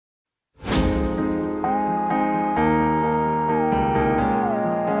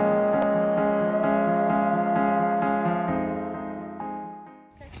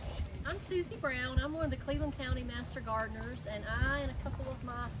Master Gardeners, and I and a couple of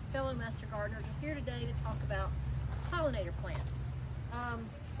my fellow Master Gardeners are here today to talk about pollinator plants.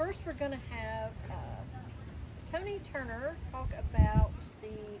 First we're going to have Tony Turner talk about the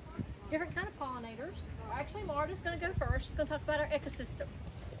different kind of pollinators. Actually, Marta's going to go first. She's going to talk about our ecosystem,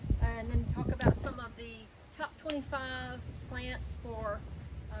 and then talk about some of the top 25 plants for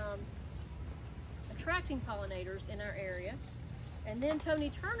attracting pollinators in our area. And then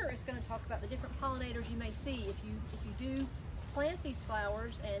Tony Turner is going to talk about the different pollinators you may see if you do plant these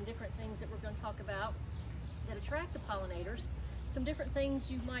flowers, and different things that we're going to talk about that attract the pollinators, some different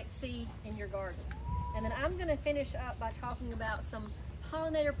things you might see in your garden. And then I'm going to finish up by talking about some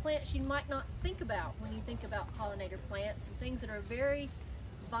pollinator plants you might not think about when you think about pollinator plants, some things that are very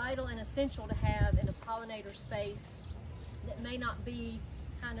vital and essential to have in a pollinator space that may not be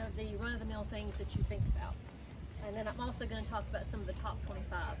kind of the run-of-the-mill things that you think about. And then I'm also going to talk about some of the top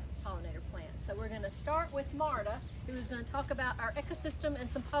 25 pollinator plants. So we're going to start with Marta, who is going to talk about our ecosystem and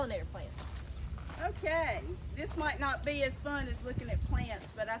some pollinator plants. Okay, this might not be as fun as looking at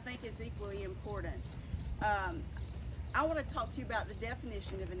plants, but I think it's equally important. I want to talk to you about the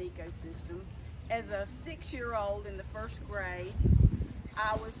definition of an ecosystem. As a 6-year-old in the first grade,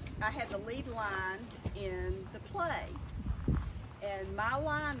 I had the lead line in the play. And my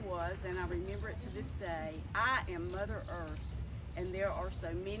line was, and I remember it to this day, I am Mother Earth, and there are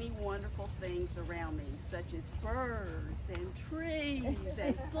so many wonderful things around me, such as birds and trees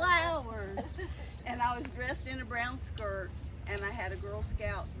and flowers. And I was dressed in a brown skirt, and I had a Girl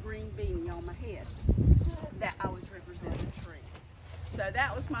Scout green beanie on my head that I was representing a tree. So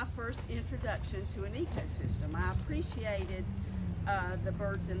that was my first introduction to an ecosystem. I appreciated the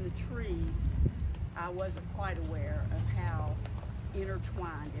birds and the trees. I wasn't quite aware of how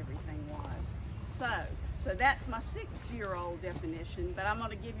intertwined everything was. So that's my 6-year-old definition, but I'm going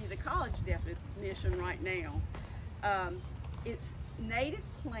to give you the college definition right now. It's native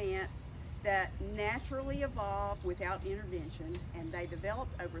plants that naturally evolve without intervention, and they develop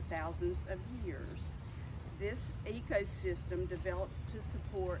over thousands of years. This ecosystem develops to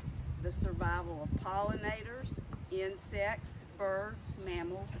support the survival of pollinators, insects, birds,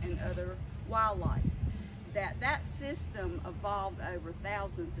 mammals, and other wildlife. That system evolved over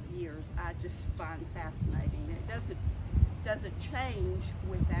thousands of years, I just find fascinating. It doesn't change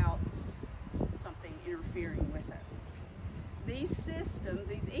without something interfering with it. These systems,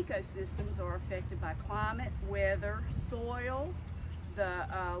 these ecosystems, are affected by climate, weather, soil,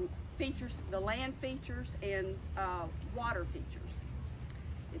 the land features, and water features.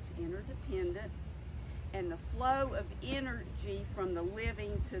 It's interdependent, and the flow of energy from the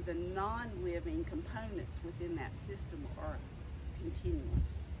living to the non-living components within that system are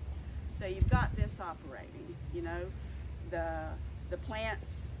continuous. So you've got this operating, you know, the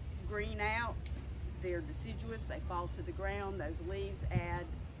plants green out, they're deciduous, they fall to the ground, those leaves add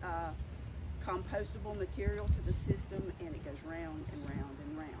compostable material to the system, and it goes round and round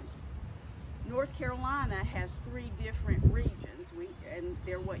and round. North Carolina has 3 different regions, and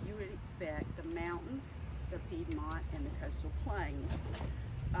they're what you would expect: the mountains, the Piedmont, and the coastal plain.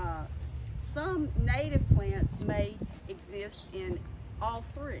 Some native plants may exist in all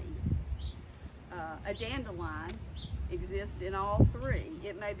 3. A dandelion exists in all 3.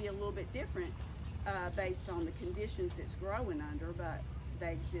 It may be a little bit different based on the conditions it's growing under, but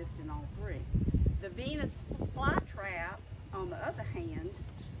they exist in all 3. The Venus flytrap, on the other hand,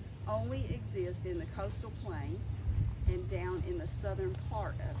 only exists in the coastal plain and down in the southern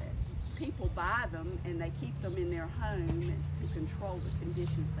part of it. People buy them and they keep them in their home to control the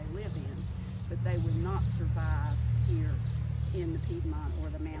conditions they live in, but they would not survive here in the Piedmont or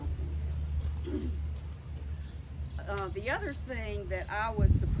the mountains. The other thing that I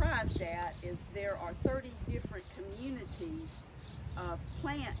was surprised at is there are 30 different communities of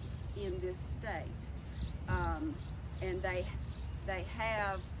plants in this state, and they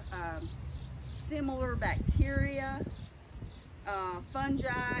have similar bacteria,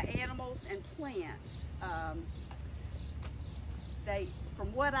 fungi, animals, and plants.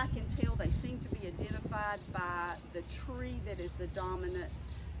 From what I can tell, they seem to be identified by the tree that is the dominant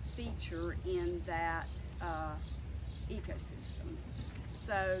feature in that ecosystem.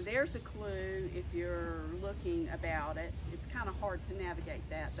 So there's a clue if you're looking about it. It's kind of hard to navigate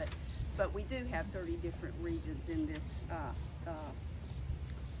that, but we do have 30 different regions in this,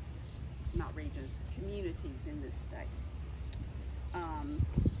 not regions, communities in this state.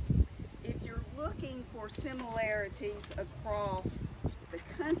 If you're looking for similarities across the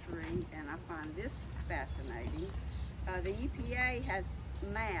country, and I find this fascinating, the EPA has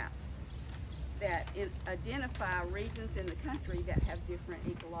maps that identify regions in the country that have different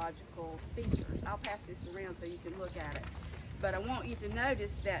ecological features. I'll pass this around so you can look at it. But I want you to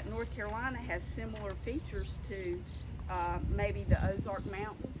notice that North Carolina has similar features to maybe the Ozark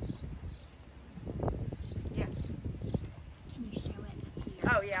Mountains. Yeah. Can you show it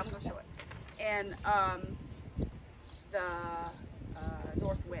here? Oh yeah, I'm going to show it. And the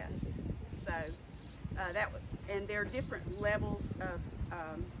Northwest. So and there are different levels of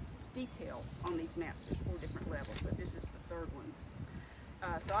detail on these maps. There's 4 different levels, but this is the 3rd one.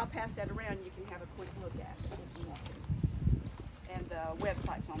 So I'll pass that around. You can have a quick look at it if you want to. And the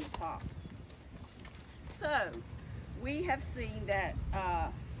website's on the top. So we have seen that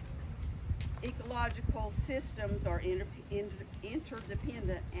ecological systems are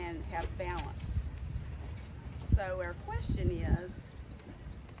interdependent and have balance. So our question is,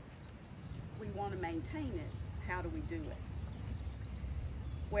 we want to maintain it. How do we do it?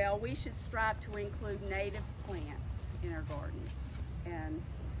 Well, we should strive to include native plants in our gardens. And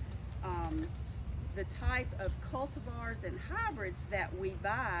the type of cultivars and hybrids that we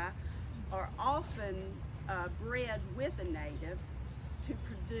buy are often bred with a native to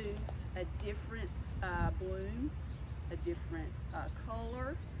produce a different bloom, a different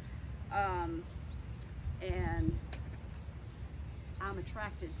color, and I'm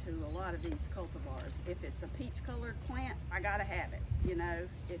attracted to a lot of these cultivars. If it's a peach colored plant, I gotta have it. You know,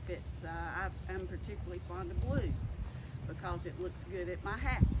 if it's, I'm particularly fond of blue because it looks good at my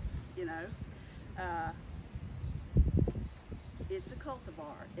house, you know. It's a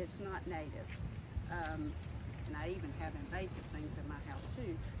cultivar, it's not native. And I even have invasive things in my house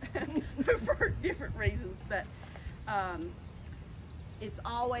too for different reasons, but it's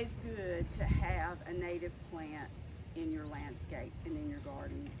always good to have a native plant in your landscape and in your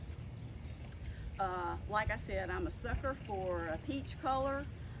garden. Like I said, I'm a sucker for a peach color.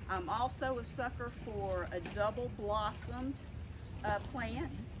 I'm also a sucker for a double blossomed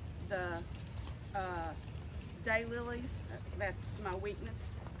plant. The daylilies, that's my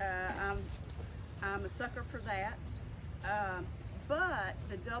weakness. I'm a sucker for that. But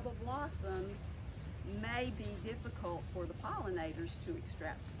the double blossoms may be difficult for the pollinators to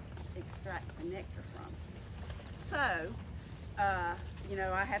extract the nectar from. So, you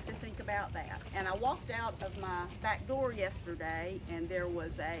know, I have to think about that. And I walked out of my back door yesterday and there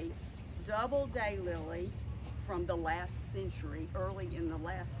was a double daylily from the last century, early in the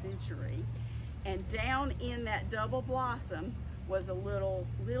last century. And down in that double blossom was a little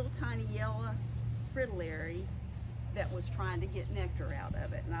tiny yellow fritillary that was trying to get nectar out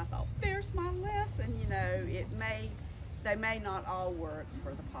of it. And I thought, there's my lesson, you know, they may not all work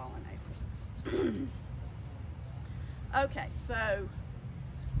for the pollinators. Okay, so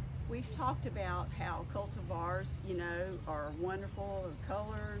we've talked about how cultivars, you know, are wonderful in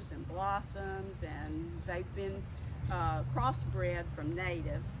colors and blossoms, and they've been crossbred from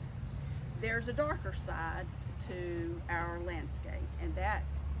natives. There's a darker side to our landscape, and that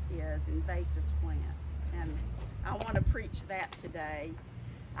is invasive plants. And I want to preach that today.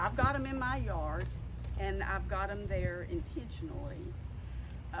 I've got them in my yard, and I've got them there intentionally,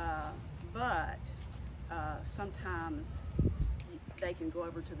 but sometimes they can go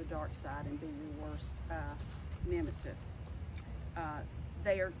over to the dark side and be your worst nemesis.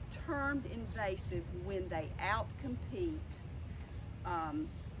 They are termed invasive when they outcompete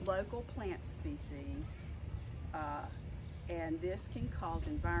local plant species, and this can cause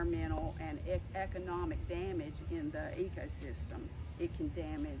environmental and economic damage in the ecosystem. It can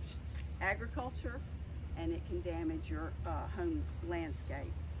damage agriculture, and it can damage your home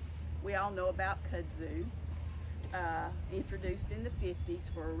landscape. We all know about kudzu, introduced in the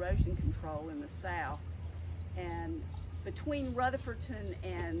 50s for erosion control in the South. And between Rutherfordton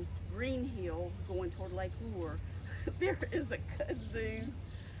and Green Hill, going toward Lake Lure, there is a kudzu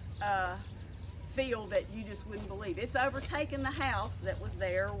field that you just wouldn't believe. It's overtaken the house that was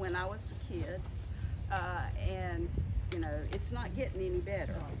there when I was a kid, and you know, it's not getting any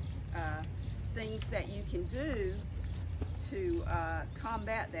better. Things that you can do to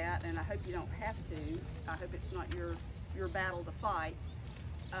combat that, and I hope you don't have to, I hope it's not your battle to fight,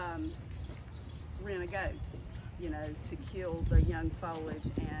 rent a goat, you know, to kill the young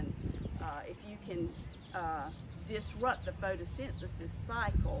foliage. And if you can disrupt the photosynthesis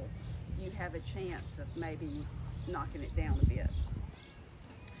cycle, you have a chance of maybe knocking it down a bit.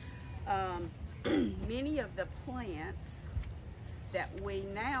 Many of the plants that we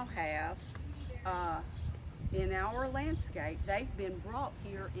now have in our landscape, they've been brought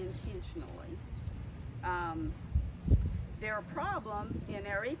here intentionally. Their problem in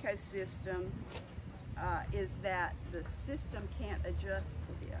our ecosystem is that the system can't adjust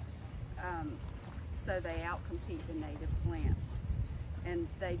to this. so they outcompete the native plants. And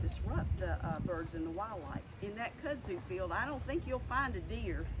they disrupt the birds and the wildlife. In that kudzu field, I don't think you'll find a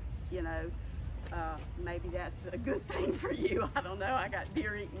deer, you know. Maybe that's a good thing for you. I don't know. I got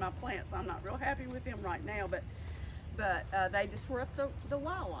deer eating my plants. I'm not real happy with them right now, but they disrupt the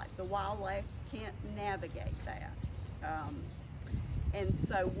wildlife. The wildlife can't navigate that. And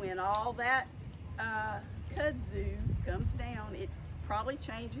so when all that kudzu comes down, it probably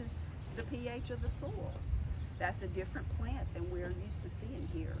changes the pH of the soil. That's a different plant than we're used to seeing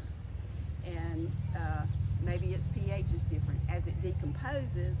here. And maybe its pH is different. As it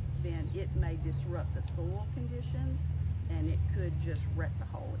decomposes, then it may disrupt the soil conditions, and it could just wreck the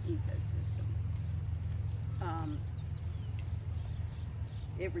whole ecosystem.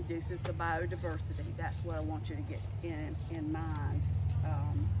 It reduces the biodiversity. That's what I want you to get in mind.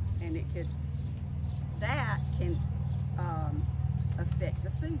 And that can affect the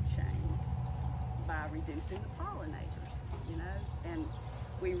food chain by reducing the pollinators, you know, and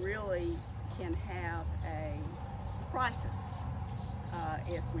we really can have a crisis.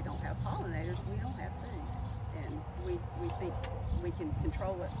 If we don't have pollinators, we don't have food, and we think we can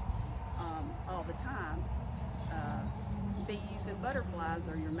control it all the time. Bees and butterflies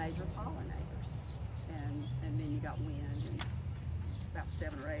are your major pollinators, and then you got wind and about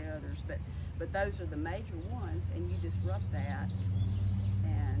 7 or 8 others, but those are the major ones, and you disrupt that,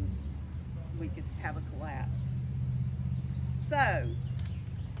 and we could have a collapse. So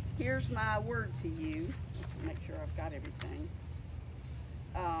here's my word to you. Let's make sure I've got everything.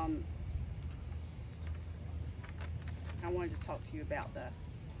 I wanted to talk to you about the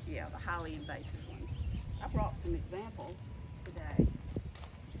highly invasive ones. I brought some examples today.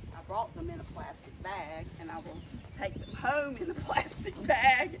 I brought them in a plastic bag, and I will take them home in a plastic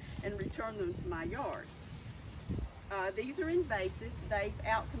bag and return them to my yard. These are invasive. They've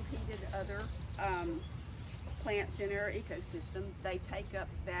outcompeted other plants in our ecosystem. They take up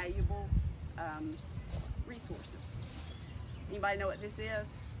valuable resources. Anybody know what this is?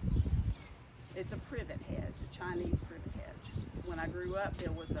 It's a privet hedge, a Chinese privet hedge. When I grew up,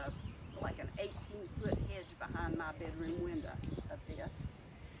 there was like an 18-foot hedge behind my bedroom window of this.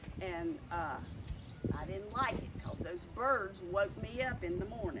 And I didn't like it because those birds woke me up in the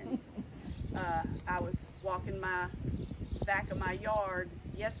morning. I was walking my back of my yard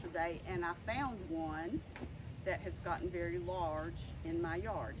yesterday, and I found one that has gotten very large in my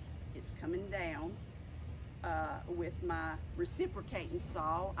yard. It's coming down. With my reciprocating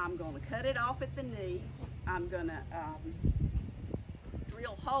saw, I'm going to cut it off at the knees. I'm going to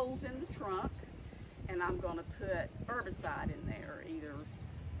drill holes in the trunk, and I'm going to put herbicide in there, either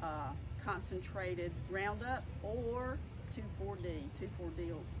concentrated Roundup or 2,4-D.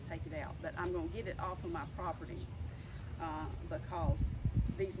 2,4-D will take it out, but I'm going to get it off of my property because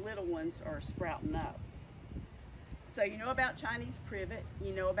these little ones are sprouting up. So you know about Chinese privet,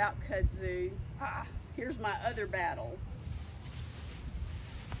 you know about kudzu. Here's my other battle.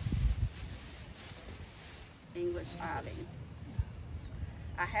 English ivy.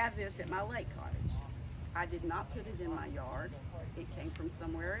 I have this at my lake cottage. I did not put it in my yard. It came from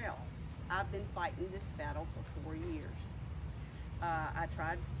somewhere else. I've been fighting this battle for 4 years. I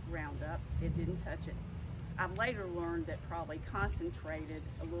tried Roundup. It didn't touch it. I've later learned that probably concentrated,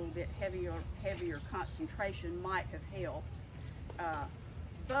 a little bit heavier concentration might have helped.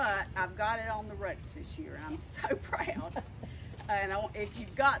 But I've got it on the ropes this year, and I'm so proud. And if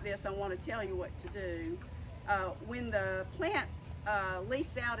you've got this, I want to tell you what to do. When the plant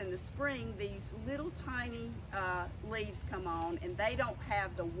leaves out in the spring, these little tiny leaves come on, and they don't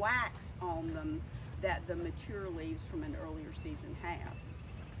have the wax on them that the mature leaves from an earlier season have.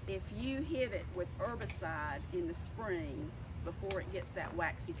 If you hit it with herbicide in the spring before it gets that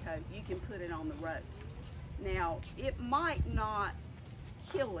waxy coat, you can put it on the ropes. Now, it might not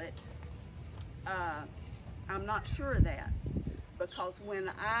kill it. I'm not sure of that, because when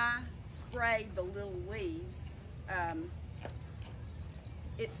I sprayed the little leaves,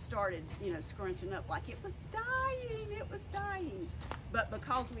 it started, scrunching up like it was dying. But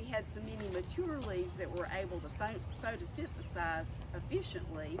because we had so many mature leaves that were able to photosynthesize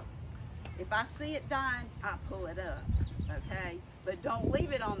efficiently, if I see it dying, I pull it up, okay? But don't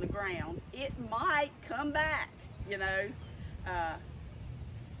leave it on the ground. It might come back,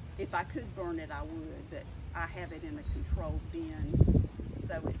 If I could burn it, I would, but I have it in a controlled bin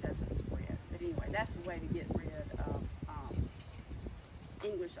so it doesn't spread. But anyway, that's the way to get rid of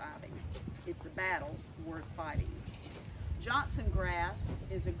English ivy. It's a battle worth fighting. Johnson grass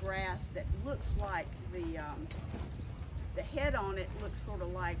is a grass that looks like the head on it looks sort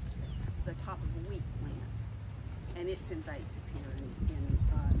of like the top of a wheat plant. and it's invasive here in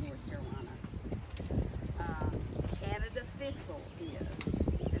North Carolina. Canada thistle is,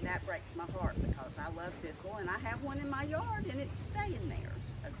 and that breaks my heart because I love thistle, and I have one in my yard, and it's staying there,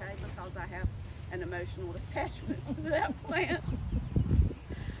 okay, because I have an emotional attachment to that plant.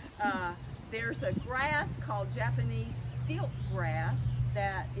 There's a grass called Japanese stilt grass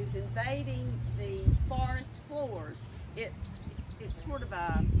that is invading the forest floors. It's sort of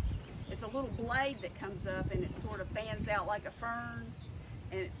it's a little blade that comes up and it sort of fans out like a fern,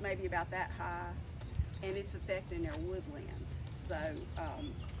 and it's maybe about that high, and it's affecting our woodlands. So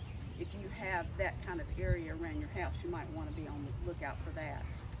if you have that kind of area around your house, you might want to be on the lookout for that.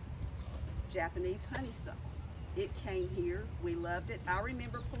 Japanese honeysuckle. It came here, we loved it. I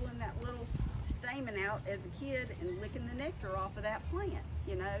remember pulling that little stamen out as a kid and licking the nectar off of that plant,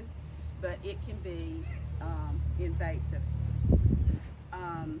 you know, but it can be invasive.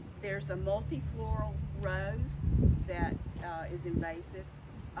 There's a multifloral rose that is invasive.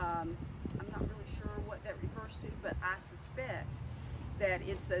 I'm not really sure what that refers to, but I suspect that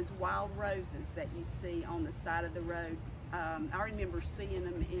it's those wild roses that you see on the side of the road. I remember seeing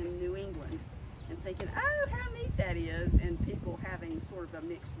them in New England and thinking, oh, how neat that is, and people having sort of a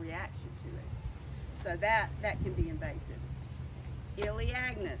mixed reaction to it. So that can be invasive.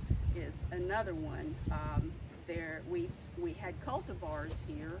 Elaeagnus is another one. We had cultivars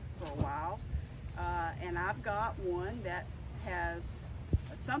here for a while, and I've got one that has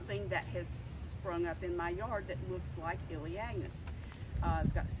something that has sprung up in my yard that looks like Elaeagnus.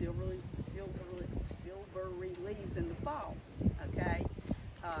 It's got silvery leaves in the fall, okay,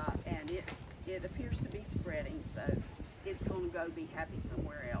 and it appears to be spreading, so it's going to go be happy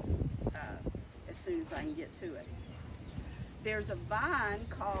somewhere else as soon as I can get to it. There's a vine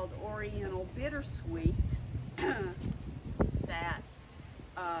called Oriental Bittersweet that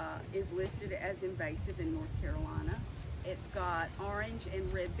is listed as invasive in North Carolina. It's got orange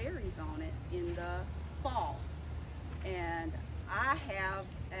and red berries on it in the fall, and I have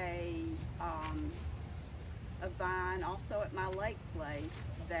a vine also at my lake place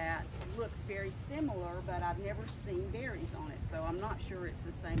that looks very similar, but I've never seen berries on it, so I'm not sure it's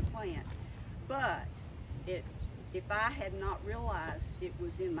the same plant. But if I had not realized it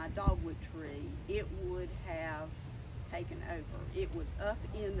was in my dogwood tree, it would have taken over. It was up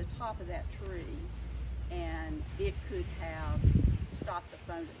in the top of that tree, and it could have stopped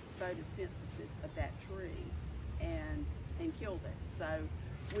the photosynthesis of that tree and killed it. So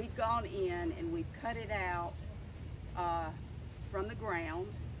we've gone in and we've cut it out from the ground,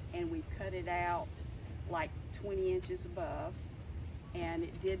 and we've cut it out like 20 inches above, and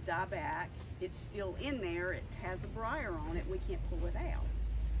it did die back. It's still in there. It has a briar on it. We can't pull it out,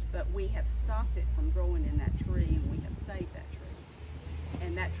 but we have stopped it from growing in that tree, and we have saved that tree.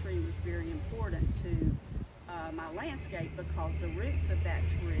 And that tree was very important to my landscape because the roots of that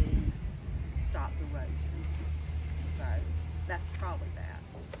tree stopped erosion. So that's probably that.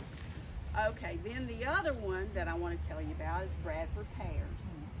 Okay, then the other one that I want to tell you about is Bradford pears.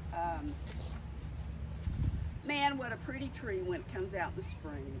 Man, what a pretty tree when it comes out in the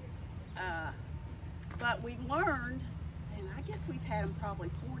spring. But we've learned, and I guess we've had them probably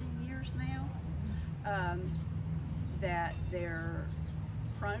 40 years now, that they're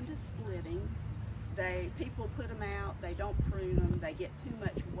prone to splitting. People put them out, they don't prune them, they get too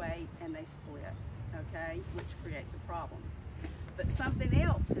much weight and they split, okay, which creates a problem. But something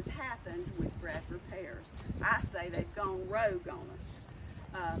else has happened with Bradford pears. I say they've gone rogue on us.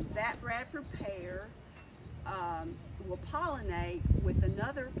 That Bradford pear will pollinate with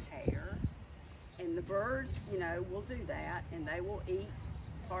another pear, and the birds, you know, will do that, and they will eat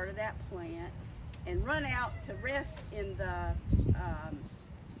part of that plant and run out to rest in the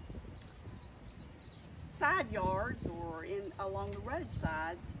side yards or along the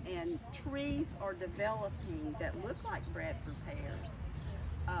roadsides, and trees are developing that look like Bradford pears,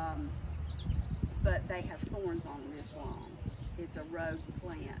 but they have thorns on them this long. It's a rogue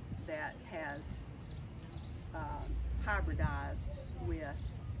plant that has hybridized with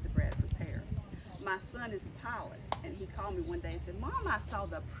the Bradford pear. My son is a pilot, and he called me one day and said, Mom, I saw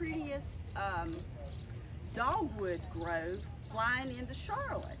the prettiest dogwood grove flying into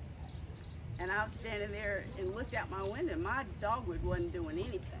Charlotte. And I was standing there and looked out my window, and my dogwood wasn't doing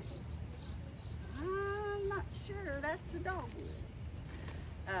anything. I'm not sure that's a dogwood.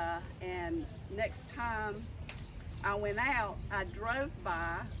 And next time I went out, I drove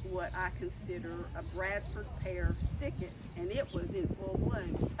by what I consider a Bradford pear thicket, and it was in full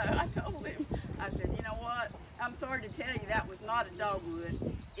bloom. So I told him, I said, you know what, I'm sorry to tell you that was not a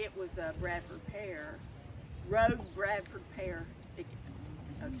dogwood, it was a Bradford pear, rogue Bradford pear thicket,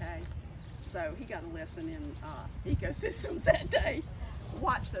 okay? So he got a lesson in ecosystems that day.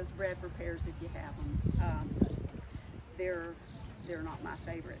 Watch those bread prepares if you have them. They're not my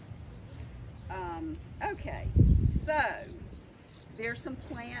favorite. Okay, so there's some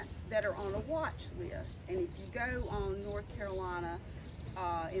plants that are on a watch list, and if you go on North Carolina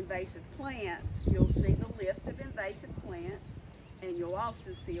invasive plants, you'll see the list of invasive plants, and you'll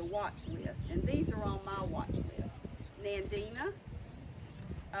also see a watch list, and these are on my watch list. Nandina.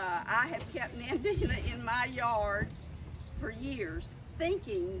 I have kept Nandina in my yard for years,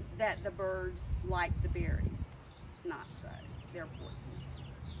 thinking that the birds like the berries. Not so. They're poisonous.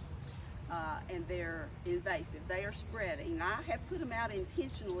 And they're invasive. They are spreading. I have put them out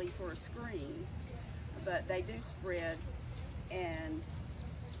intentionally for a screen, but they do spread. And,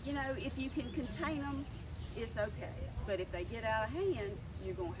 you know, if you can contain them, it's okay. But if they get out of hand,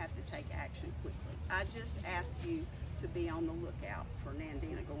 you're going to have to take action quickly. I just ask you to be on the lookout for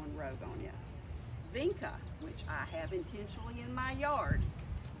Nandina going rogue on you. Vinca, which I have intentionally in my yard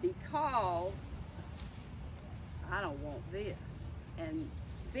because I don't want this. And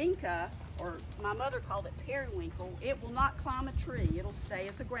Vinca, or my mother called it periwinkle, it will not climb a tree. It'll stay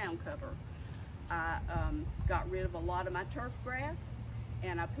as a ground cover. I got rid of a lot of my turf grass,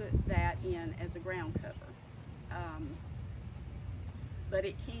 and I put that in as a ground cover. But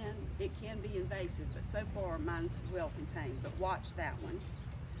it can be invasive, but so far mine's well contained, but watch that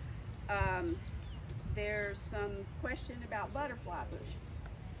one. There's some question about butterfly bushes,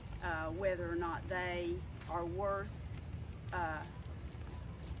 whether or not they are worth,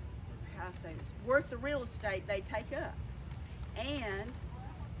 worth the real estate they take up, and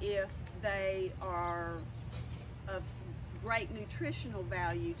if they are of great nutritional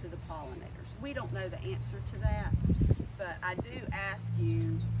value to the pollinators. We don't know the answer to that, but I do ask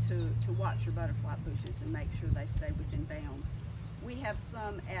you to watch your butterfly bushes and make sure they stay within bounds. We have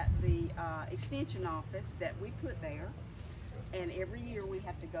some at the extension office that we put there, and every year we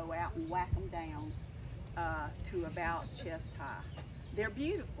have to go out and whack them down to about chest high. They're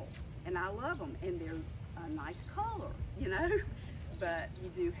beautiful, and I love them, and they're a nice color, you know, but you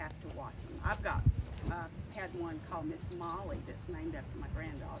do have to watch them. I've had one called Miss Molly that's named after my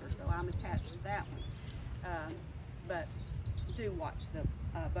granddaughter, so I'm attached to that one. But do watch the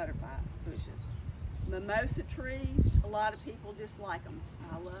butterfly bushes. Mimosa trees, a lot of people dislike them.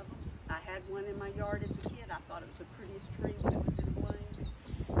 I love them. I had one in my yard as a kid. I thought it was the prettiest tree when it was in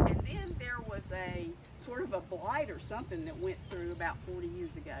bloom. And then there was a sort of a blight or something that went through about 40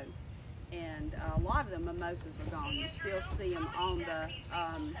 years ago. And a lot of the mimosas are gone. You still see them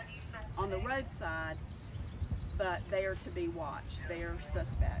on the roadside, but they are to be watched. They are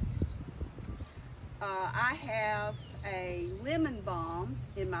suspect. I have a lemon balm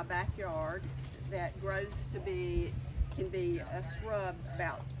in my backyard that grows to be, can be a shrub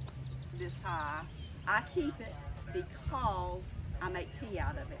about this high. I keep it because I make tea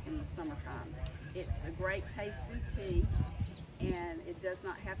out of it in the summertime. It's a great tasting tea, and it does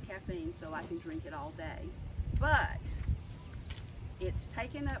not have caffeine, so I can drink it all day. But it's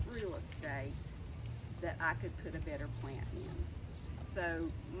taken up real estate that I could put a better plant in.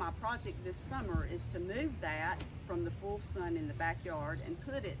 So my project this summer is to move that from the full sun in the backyard and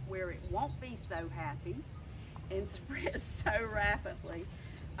put it where it won't be so happy and spread so rapidly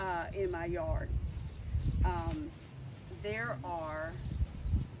in my yard. There are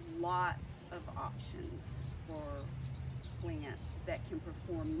lots of options for plants that can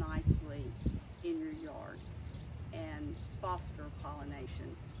perform nicely in your yard and foster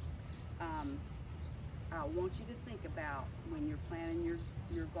pollination. I want you to think about, when you're planting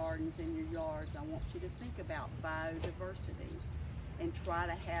your gardens and your yards, I want you to think about biodiversity and try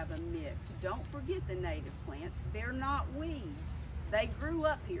to have a mix. Don't forget the native plants. They're not weeds. They grew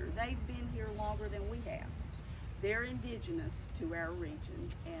up here. They've been here longer than we have. They're indigenous to our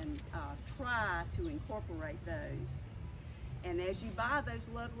region, and try to incorporate those. And as you buy those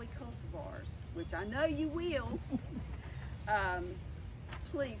lovely cultivars, which I know you will,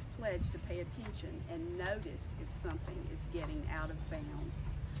 please pledge to pay attention and notice if something is getting out of bounds,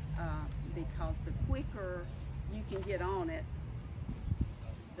 because the quicker you can get on it,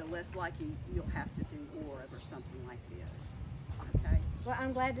 the less likely you'll have to do ORAB or something like this. Okay? Well,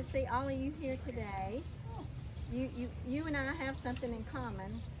 I'm glad to see all of you here today. You and I have something in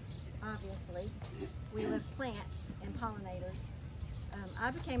common, obviously. We love plants and pollinators.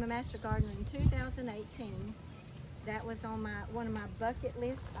 I became a master gardener in 2018. That was on one of my bucket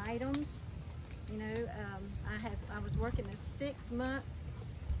list items. You know, I was working a 6-month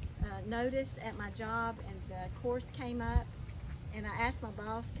notice at my job, and the course came up, and I asked my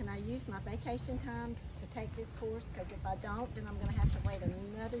boss, can I use my vacation time to take this course? Because if I don't, then I'm going to have to wait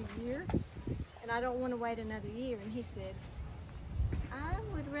another year. and I don't want to wait another year. And he said, I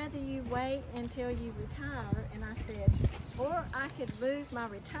would rather you wait until you retire. And I said, or I could move my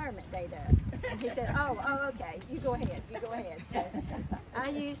retirement date up. And he said, oh, okay, you go ahead. So I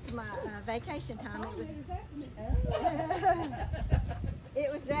used my vacation time.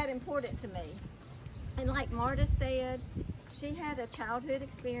 It was that important to me. And like Marta said, she had a childhood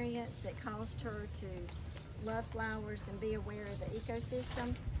experience that caused her to love flowers and be aware of the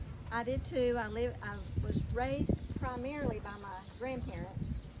ecosystem. I did too. I was raised primarily by my grandparents,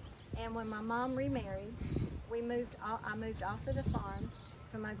 and when my mom remarried, I moved off of the farm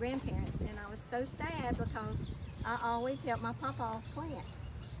from my grandparents, and I was so sad because I always helped my papa plant.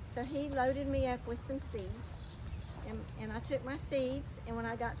 So he loaded me up with some seeds, and I took my seeds, and when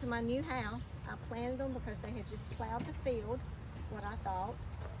I got to my new house, I planted them because they had just plowed the field, what I thought,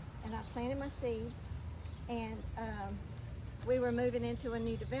 and I planted my seeds, and we were moving into a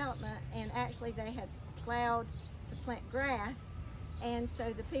new development, and actually they had plowed to plant grass, and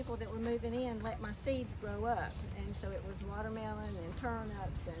so the people that were moving in let my seeds grow up, and so it was watermelon and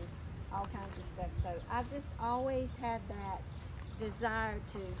turnips and all kinds of stuff. So I've just always had that desire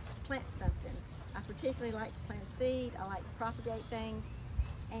to plant something. I particularly like to plant seed. I like to propagate things,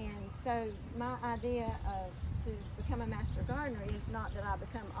 and so my idea to become a master gardener is not that I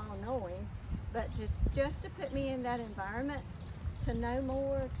become all-knowing, but just to put me in that environment, to know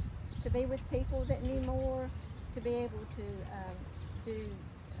more, to be with people that knew more, to be able to do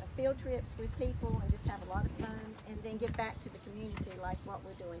field trips with people and just have a lot of fun, and then give back to the community like what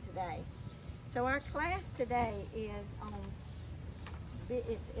we're doing today. So our class today is on,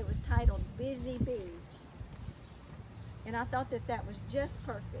 it was titled Busy Bees. And I thought that that was just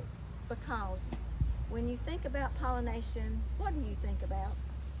perfect, because when you think about pollination, what do you think about?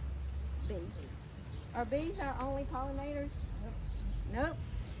 Bees. Are bees our only pollinators? Nope.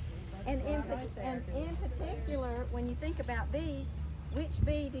 And in particular, when you think about bees, which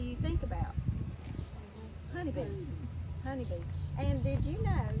bee do you think about? Honeybees. Honeybees. And did you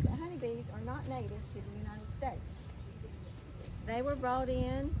know that honeybees are not native to the United States? They were brought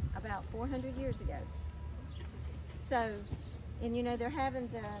in about 400 years ago. So, and you know, they're having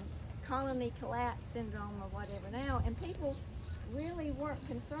the colony collapse syndrome or whatever now, and people really weren't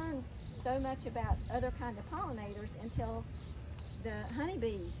concerned so much about other kind of pollinators until the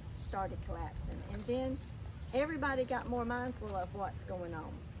honeybees started collapsing, and then everybody got more mindful of what's going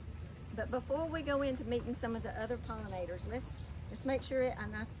on. But before we go into meeting some of the other pollinators, let's make sure,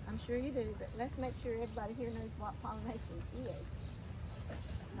 and I'm sure you do, but let's make sure everybody here knows what pollination is.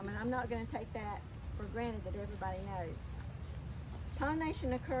 I mean, I'm not going to take that for granted that everybody knows.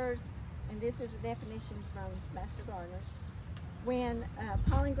 Pollination occurs, and this is a definition from Master Gardeners, when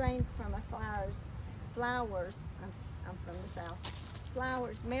pollen grains from a flowers, I'm from the South,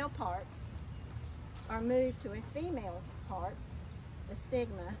 flowers' male parts are moved to a female's parts, the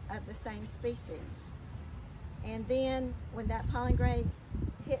stigma of the same species. And then when that pollen grain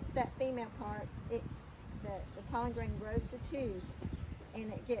hits that female part, the pollen grain grows the tube,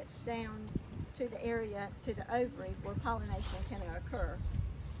 and it gets down to the area, to the ovary, where pollination can occur.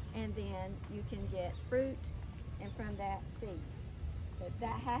 And then you can get fruit, and from that, seeds. So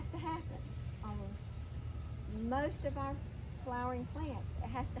that has to happen on most of our flowering plants. It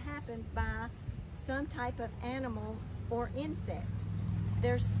has to happen by some type of animal or insect.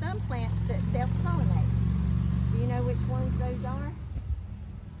 There's some plants that self-pollinate. Do you know which ones those are?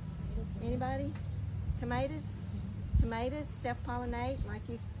 Anybody? Tomatoes? Tomatoes self-pollinate. Like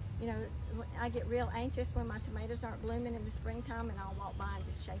you know, I get real anxious when my tomatoes aren't blooming in the springtime, and I'll walk by and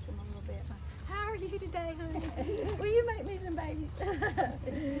just shake them a little bit. Like, how are you today, honey? Will you make me some babies?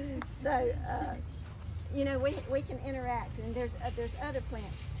 So, you know, we can interact, and there's other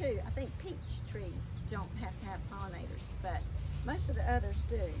plants too. I think peach trees don't have to have pollinators, but most of the others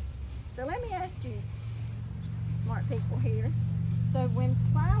do. So let me ask you, smart people here. So when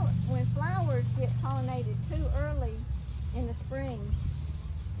flowers get pollinated too early in the spring,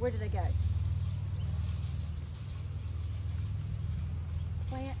 where do they go?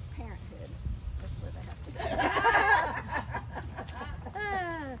 Plant Parenthood. That's where they have to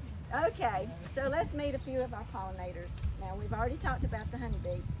go. Okay, so let's meet a few of our pollinators. Now, we've already talked about the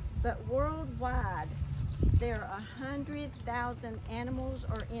honeybee, but worldwide, there are 100,000 animals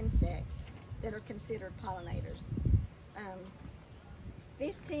or insects that are considered pollinators.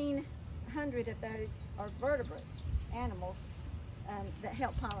 1,500 of those are vertebrates, animals, that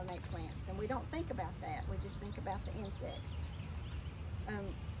help pollinate plants, and we don't think about that. We just think about the insects.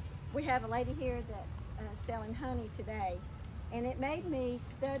 We have a lady here that's selling honey today, and it made me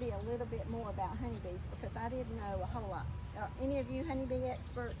study a little bit more about honeybees because I didn't know a whole lot. Are any of you honeybee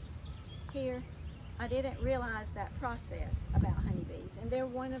experts? here, I didn't realize that process about honeybees, and they're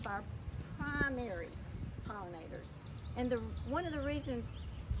one of our primary pollinators. And one of the reasons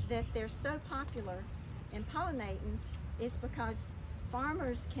that they're so popular in pollinating is because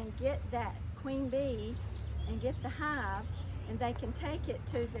farmers can get that queen bee and get the hive, and they can take it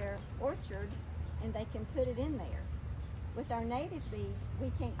to their orchard and they can put it in there. With our native bees,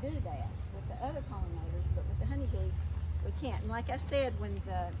 we can't do that with the other pollinators, but with the honeybees, we can't. And like I said, when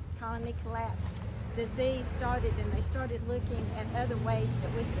the colony collapse disease started, and they started looking at other ways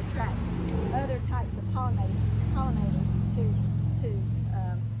that we could attract other types of pollinators to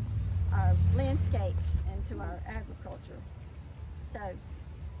our landscapes and to our agriculture. So,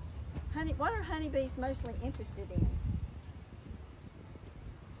 what are honeybees mostly interested in?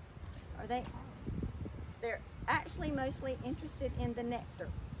 They're actually mostly interested in the nectar.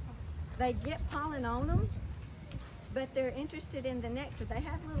 They get pollen on them, but they're interested in the nectar. They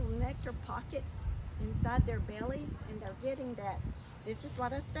have little nectar pockets inside their bellies, and they're getting that. This is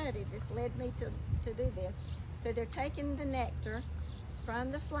what I studied. This led me to do this. So they're taking the nectar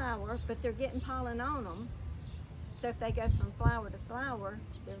from the flower, but they're getting pollen on them. So if they go from flower to flower,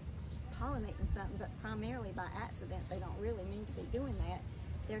 they're pollinating something, but primarily by accident. They don't really mean to be doing that.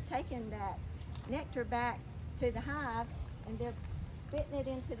 They're taking that nectar back to the hive, and they're spitting it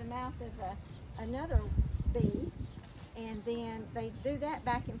into the mouth of another bee, and then they do that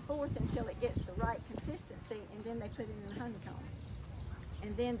back and forth until it gets the right consistency, and then they put it in a honeycomb.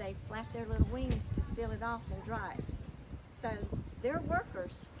 And then they flap their little wings to seal it off and dry it. So they're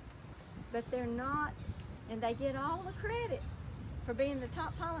workers, but they're not, and they get all the credit for being the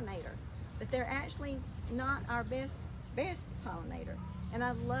top pollinator, but they're actually not our best pollinator. And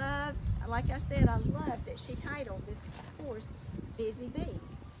I love, like I said, I love that she titled this course Busy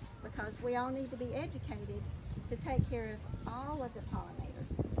Bees, because we all need to be educated to take care of all of the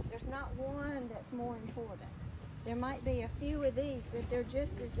pollinators. There's not one that's more important. There might be a few of these, but they're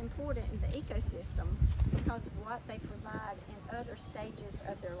just as important in the ecosystem because of what they provide in other stages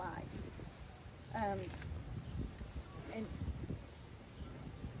of their life. And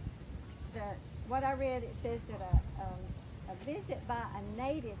what I read, it says that a visit by a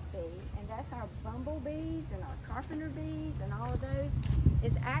native bee, and that's our bumblebees and our carpenter bees and all of those,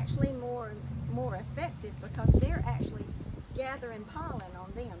 is actually more effective because they're actually gathering pollen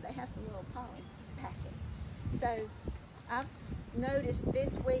on them. They have some little pollen packets. So I've noticed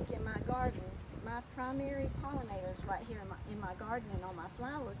this week in my garden, my primary pollinators right here in my garden and on my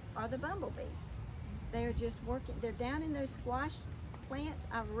flowers are the bumblebees. They're just working, they're down in those squash plants.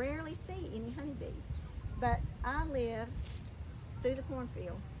 I rarely see any honeybees, but I live through the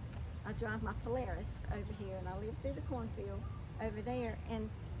cornfield. I drive my Polaris over here, and I live through the cornfield over there, and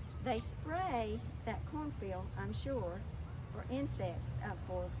they spray that cornfield, I'm sure, for insects,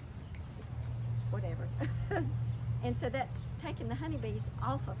 for whatever. And so that's taking the honeybees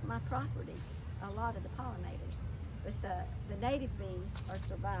off of my property, a lot of the pollinators. But the native bees are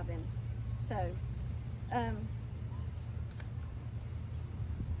surviving. So,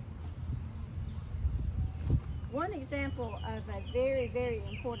 one example of a very, very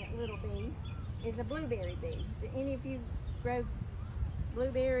important little bee is a blueberry bee. Do any of you grow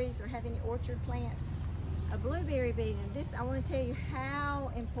blueberries or have any orchard plants? A blueberry bee, and this, I want to tell you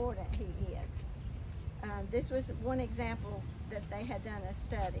how important he is. This was one example that they had done a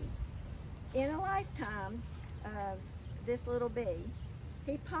study. In a lifetime of this little bee,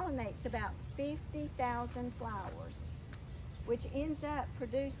 he pollinates about 50,000 flowers, which ends up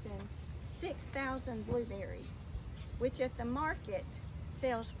producing 6,000 blueberries, which at the market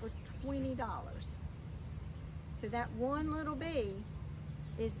sells for $20. So that one little bee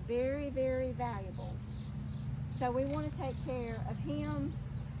is very, very valuable. So we want to take care of him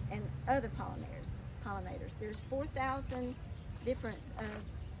and other pollinators. There's 4,000 different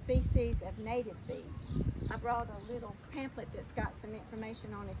species of native bees. I brought a little pamphlet that's got some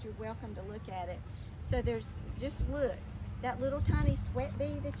information on it. You're welcome to look at it. So there's, just look, that little tiny sweat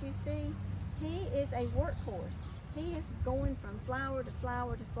bee that you see, he is a workhorse. He is going from flower to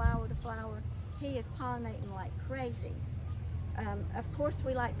flower to flower to flower. He is pollinating like crazy. Of course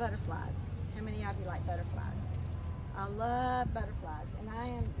we like butterflies. How many of you like butterflies? I love butterflies, and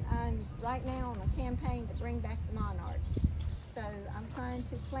I'm right now on a campaign to bring back the monarchs. So I'm trying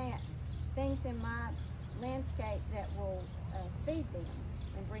to plant things in my landscape that will feed them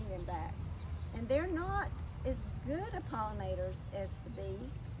and bring them back. And they're not as good of pollinators as the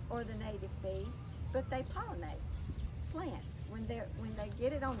bees or the native bees, but they pollinate plants. When they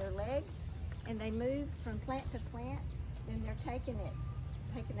get it on their legs and they move from plant to plant, then they're taking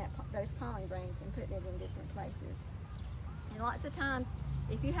those pollen grains and putting it in different places. And lots of times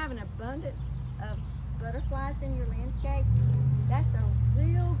if you have an abundance of butterflies in your landscape, that's a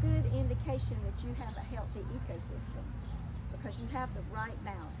real good indication that you have a healthy ecosystem, because you have the right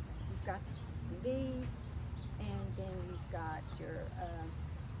balance. You've got some bees, and then you've got your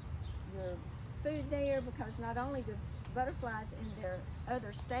food there, because not only do butterflies in their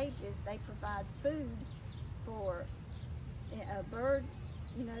other stages, they provide food for birds,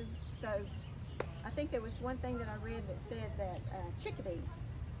 you know. So I think there was one thing that I read that said that chickadees,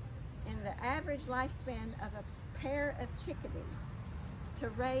 in the average lifespan of a pair of chickadees, to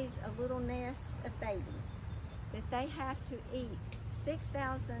raise a little nest of babies, that they have to eat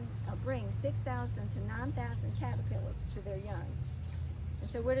 6,000, or bring 6,000 to 9,000 caterpillars to their young. And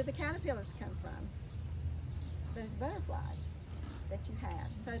so where do the caterpillars come from? Those butterflies that you have.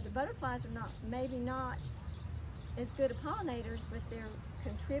 So the butterflies are maybe not as good at pollinators, but they're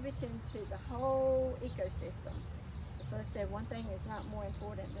contributing to the whole ecosystem. That's what I said, one thing is not more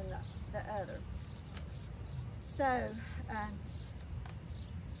important than the other. So,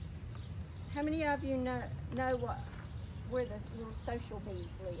 how many of you know where the little social bees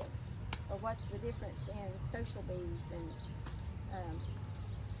live? Or what's the difference in social bees and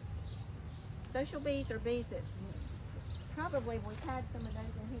social bees are bees that's probably, we've had some of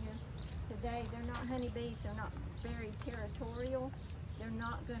those in here today. They're not honeybees, they're not very territorial. They're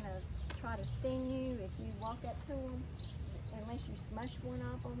not gonna try to sting you if you walk up to them, unless you smush one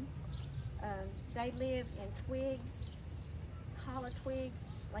of them. They live in twigs, hollow twigs,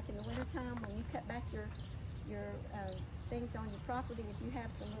 like in the wintertime when you cut back your things on your property. If you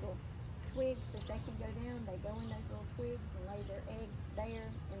have some little twigs that they can go down, they go in those little twigs and lay their eggs there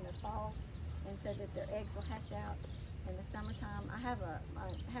in the fall, and so that their eggs will hatch out in the summertime. I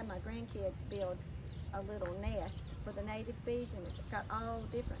had my grandkids build a little nest for the native bees, and it's got all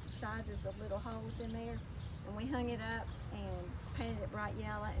different sizes of little holes in there, and we hung it up and painted it bright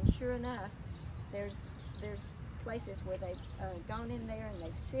yellow, and sure enough, there's places where they've gone in there and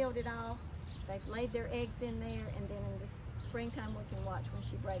they've sealed it off, they've laid their eggs in there, and then in the springtime we can watch when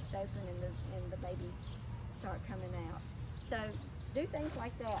she breaks open and the babies start coming out. So do things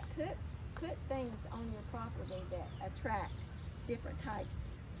like that. Put things on your property that attract different types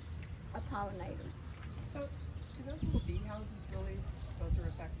of pollinators. So, do those little bee houses really, those are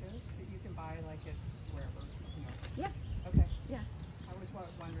effective? That you can buy like at wherever, you know? Yeah. Okay. Yeah. I was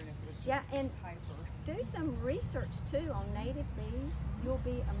wondering if it was just Yeah, and hype or... do some research too on native bees. You'll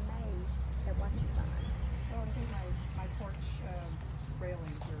be amazed at what you find. Well, I think my porch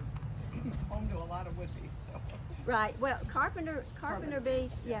railings are home to a lot of wood bees, so... Right. Well, carpenter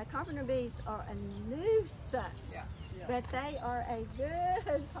bees. Yeah, carpenter bees are a nuisance. Yeah. Yeah. But they are a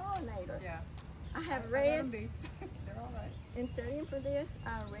good pollinator. Yeah. I have let read, them be. They're all right. in studying for this,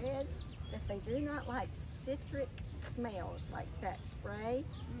 I read that they do not like citric smells, like that spray,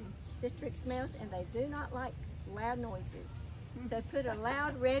 citric smells, and they do not like loud noises. So put a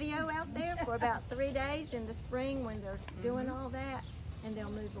loud radio out there for about 3 days in the spring when they're doing all that, and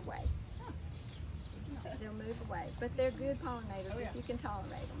they'll move away. They'll move away. But they're good pollinators if you can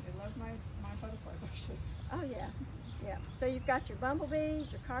tolerate them. They love my butterfly bushes. Oh yeah, yeah. So you've got your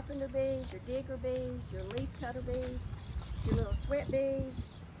bumblebees, your carpenter bees, your digger bees, your leaf cutter bees, your little sweat bees.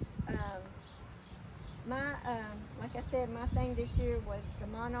 Like I said, my thing this year was the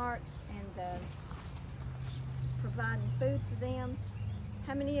monarchs and providing food for them.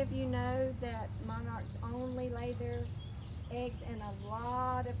 How many of you know that monarchs only lay their eggs, and a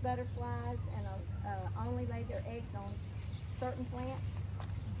lot of butterflies and only lay their eggs on certain plants?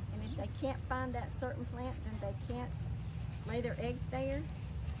 And if they can't find that certain plant, then they can't lay their eggs there.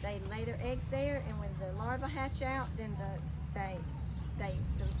 They lay their eggs there, and when the larvae hatch out, then the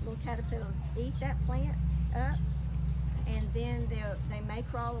little caterpillars eat that plant up, and then they may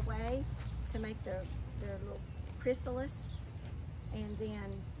crawl away to make their little chrysalis, and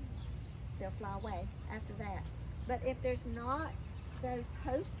then they'll fly away after that. But if there's not those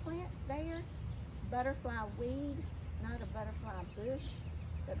host plants there, butterfly weed, not a butterfly bush,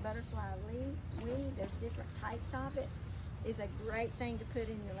 but butterfly weed, there's different types of it, is a great thing to put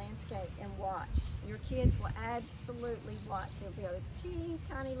in your landscape and watch. Your kids will absolutely watch. There'll be a teeny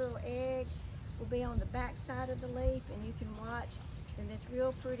tiny little egg, will be on the back side of the leaf, and you can watch, and this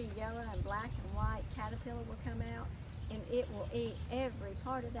real pretty yellow and black and white caterpillar will come out, and it will eat every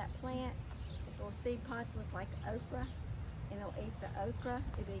part of that plant. Its little seed pods look like okra, and it'll eat the okra.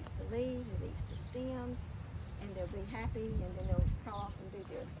 It eats the leaves, it eats the stems, and they'll be happy, and then they'll crawl off and do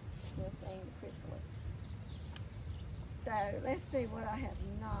their thing, the chrysalis. So let's see what I have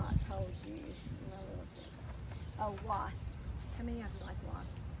not told you. Oh, wasp. How many of you like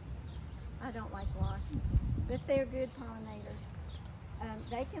wasps? I don't like wasps, but they're good pollinators.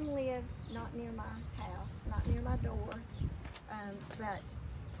 They can live not near my house, not near my door, but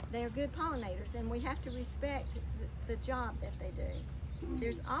they're good pollinators, and we have to respect the job that they do.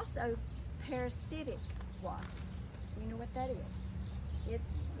 There's also parasitic wasp. You know what that is?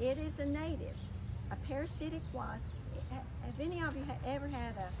 It is a native. A parasitic wasp. Have any of you ever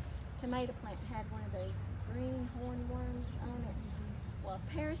had a tomato plant had one of those green hornworms on it? Well,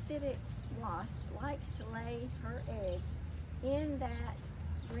 a parasitic wasp likes to lay her eggs in that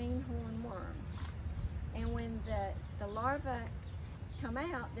green hornworm. And when the larvae come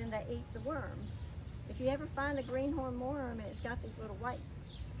out, then they eat the worm. If you ever find a greenhorn worm and it's got these little white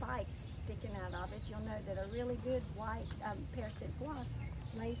spikes sticking out of it, you'll know that a really good white parasitic wasp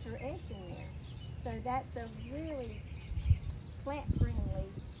lays her eggs in there. So that's a really plant-friendly,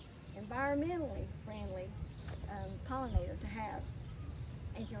 environmentally friendly pollinator to have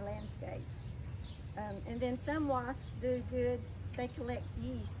in your landscapes. And then some wasps do good. They collect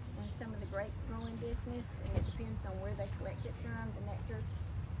yeast in some of the grape growing business, and it depends on where they collect it from, the nectar.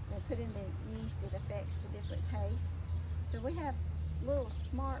 They put in the yeast, it affects the different tastes. So we have little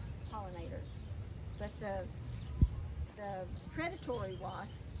smart pollinators, but the predatory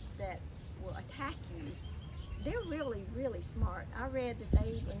wasps that will attack you, they're really, really smart. I read that they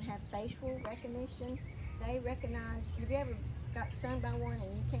even have facial recognition. They recognize, have you ever got stung by one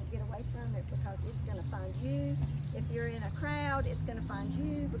and you can't get away from it because it's going to find you? If you're in a crowd, it's going to find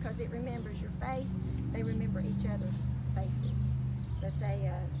you because it remembers your face. They remember each other's faces. But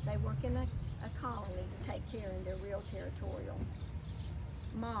they work in a colony to take care, and they're real territorial.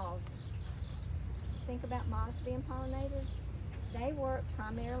 Moths. Think about moths being pollinators. They work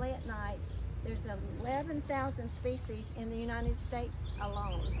primarily at night. There's 11,000 species in the United States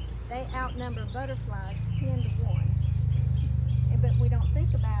alone. They outnumber butterflies 10 to 1. But we don't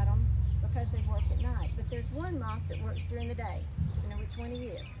think about them because they work at night. But there's one moth that works during the day. You know which one he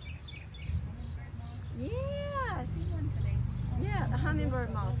is? Yes. Yeah, the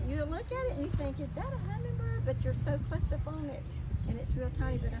hummingbird moth. You look at it and you think, is that a hummingbird? But you're so close up on it, and it's real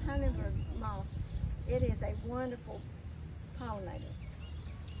tiny. But a hummingbird moth, it is a wonderful pollinator.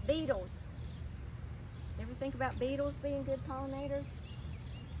 Beetles. Ever think about beetles being good pollinators?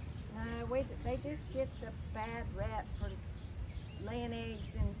 No, they just get the bad rap for laying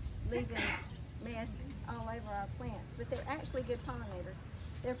eggs and leaving mess all over our plants. But they're actually good pollinators.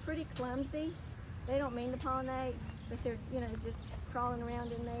 They're pretty clumsy. They don't mean to pollinate, but they're, you know, just crawling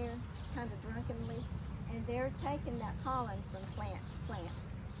around in there, kind of drunkenly. And they're taking that pollen from plant to plant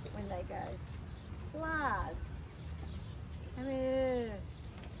when they go. Flies. I mean,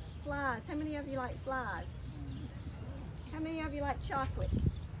 flies. How many of you like flies? How many of you like chocolate?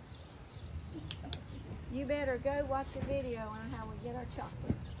 You better go watch a video on how we get our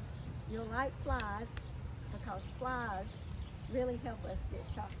chocolate. You'll like flies because flies really help us get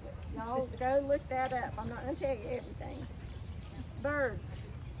chocolate. Y'all go look that up. I'm not going to tell you everything. Birds.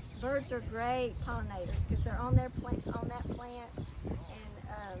 Birds are great pollinators because they're on their plant, on that plant,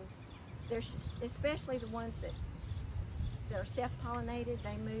 and they're especially the ones that are self-pollinated.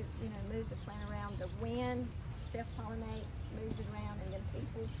 They move the plant around. The wind self-pollinates, moves it around, and then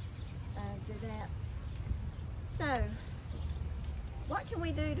people do that. So, what can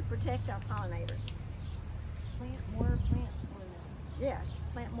we do to protect our pollinators? Plant more plants for them. Yes,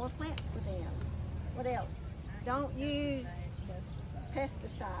 plant more plants for them. What else? Don't use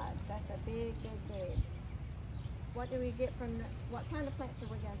pesticides. That's a big, big, big. What do we get from what kind of plants are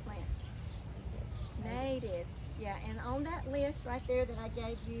we going to plant? Natives. Yeah, and on that list right there that I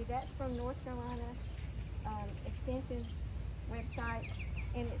gave you, that's from North Carolina Extension's website,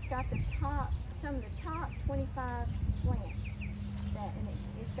 and it's got some of the top 25 plants. And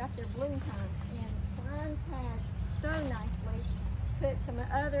it's got their bloom times. And CLINE'S has so nicely put some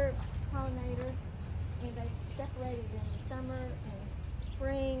other pollinators, and they separated in the summer and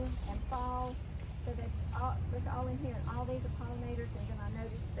spring and fall. So they look all in here, and all these are pollinators. And then I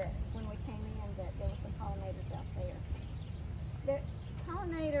noticed that when we came in that there were some pollinators out there.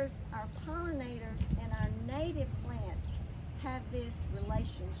 Our pollinators and our native plants have this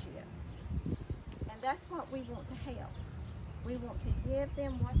relationship. And that's what we want to help. We want to give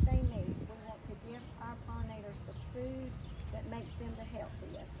them what they need. We want to give our pollinators the food that makes them the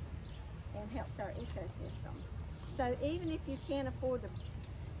healthiest and helps our ecosystem. So even if you can't afford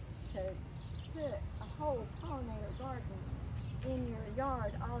to put a whole pollinator garden in your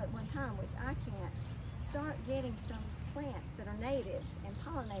yard all at one time, which I can't, start getting some plants that are natives and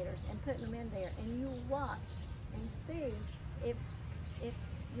pollinators and putting them in there, and you watch and see if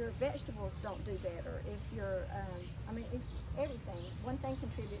your vegetables don't do better, if your, I mean, it's everything. One thing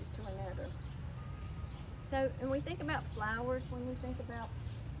contributes to another. So, and we think about flowers when we think about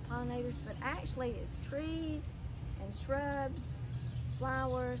pollinators, but actually it's trees and shrubs,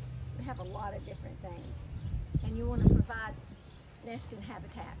 flowers. We have a lot of different things. And you want to provide nesting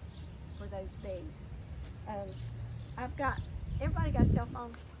habitats for those bees. Everybody got cell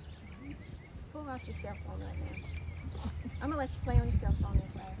phones? Pull out your cell phone right now. I'm going to let you play on your cell phone in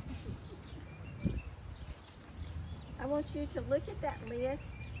class. I want you to look at that list,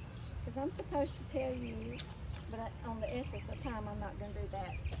 because I'm supposed to tell you, but on the essence of time, I'm not going to do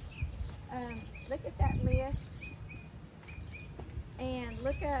that. Look at that list, and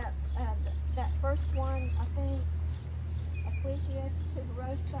look up that first one, I think, Equipus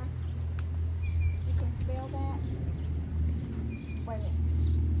tuberosa. You can spell that. Wait a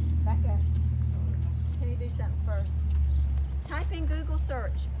minute, back up. Can you do something first? Type in Google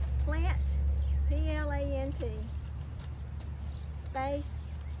search, plant, P-L-A-N-T,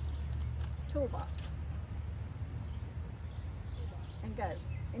 space, toolbox, and go.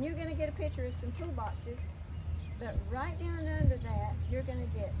 And you're going to get a picture of some toolboxes, but right down under that, you're going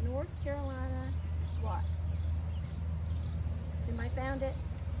to get North Carolina what? Somebody found it?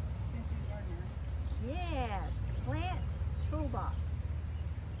 Yes, plant toolbox.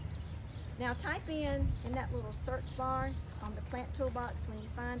 Now type in that little search bar on the plant toolbox when you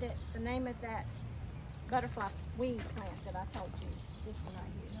find it, the name of that butterfly weed plant that I told you. This one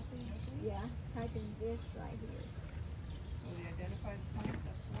right here. Yeah, type in this right here. Oh, the identified plant,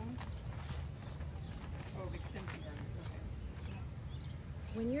 that's one? Oh, the extension gardens, okay.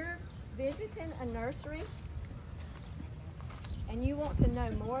 When you're visiting a nursery and you want to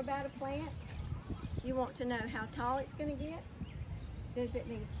know more about a plant, you want to know how tall it's going to get, does it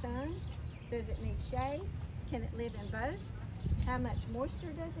need sun, does it need shade, can it live in both, how much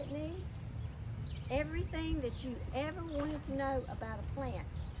moisture does it need, everything that you ever wanted to know about a plant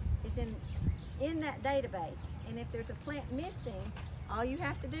is in that database. And if there's a plant missing, all you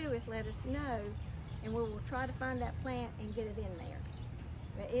have to do is let us know, and we will try to find that plant and get it in there.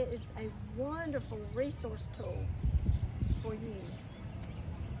 But it is a wonderful resource tool for you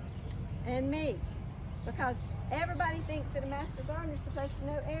and me, because everybody thinks that a master gardener is supposed to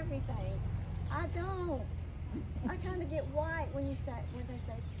know everything. I don't. I kind of get white when they say,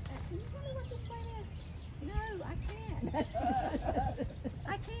 can you tell me what this plant is? No, I can't.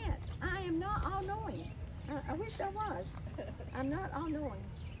 I can't. I am not all-knowing. I wish I was. I'm not all-knowing.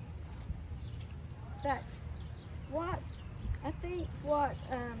 But I think what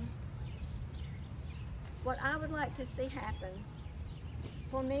I would like to see happen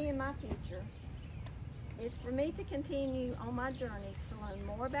for me in my future is for me to continue on my journey to learn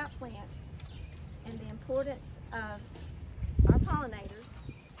more about plants and the importance of our pollinators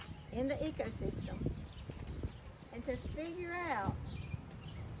in the ecosystem, and to figure out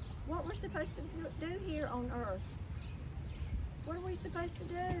what we're supposed to do here on Earth. What are we supposed to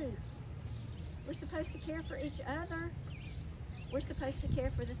do? We're supposed to care for each other. We're supposed to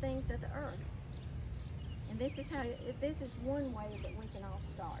care for the things of the earth. And this is one way that we can all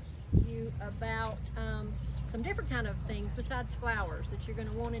start. You about some different kind of things besides flowers that you're going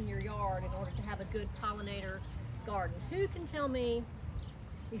to want in your yard in order to have a good pollinator garden. Who can tell me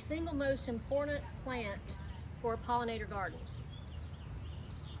the single most important plant for a pollinator garden?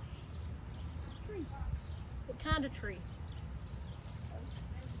 Tree. What kind of tree?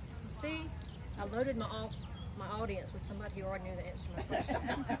 See, I loaded my audience with somebody who already knew the answer to my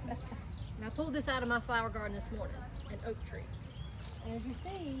question. And I pulled this out of my flower garden this morning, an oak tree. And as you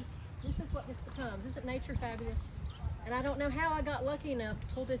see, this is what this becomes. Isn't nature fabulous? And I don't know how I got lucky enough to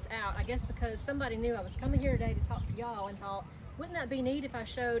pull this out. I guess because somebody knew I was coming here today to talk to y'all and thought, wouldn't that be neat if I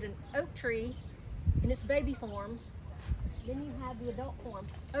showed an oak tree in its baby form? Then you have the adult form.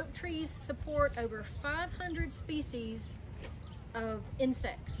 Oak trees support over 500 species of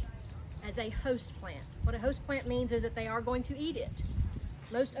insects as a host plant. What a host plant means is that they are going to eat it.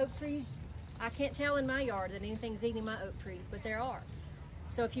 Most oak trees, I can't tell in my yard that anything's eating my oak trees, but there are.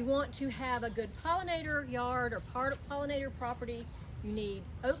 So if you want to have a good pollinator yard or part of pollinator property, you need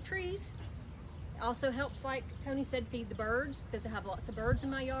oak trees. It also helps, like Tony said, feed the birds, because I have lots of birds in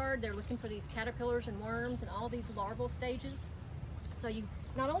my yard. They're looking for these caterpillars and worms and all these larval stages. So you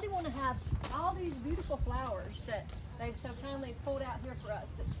not only want to have all these beautiful flowers that they've so kindly pulled out here for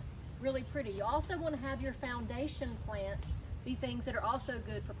us, it's really pretty. You also want to have your foundation plants be things that are also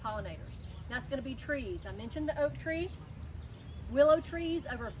good for pollinators. That's going to be trees. I mentioned the oak tree. Willow trees,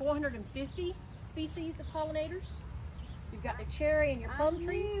 over 450 species of pollinators. You've got the cherry and your plum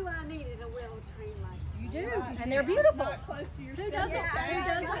trees. I knew I needed a willow tree like You do, Right. and they're beautiful. Not close to your Who city. doesn't? Yeah,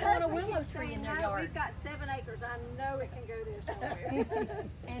 Who doesn't want a willow keep tree in saying their that. yard? We've got 7 acres. I know it can go there somewhere.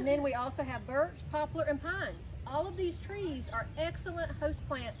 And then we also have birch, poplar, and pines. All of these trees are excellent host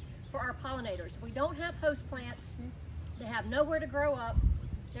plants for our pollinators. If we don't have host plants, they have nowhere to grow up,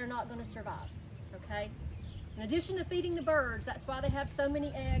 they're not going to survive, okay? In addition to feeding the birds, that's why they have so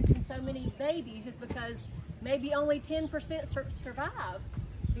many eggs and so many babies, is because maybe only 10% survive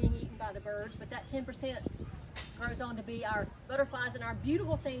being eaten by the birds, but that 10% grows on to be our butterflies and our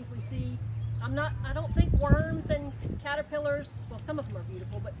beautiful things we see. I don't think worms and caterpillars, well, some of them are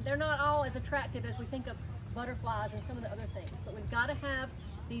beautiful, but they're not all as attractive as we think of butterflies and some of the other things. But we've got to have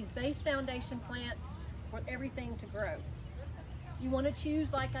these base foundation plants for everything to grow. You want to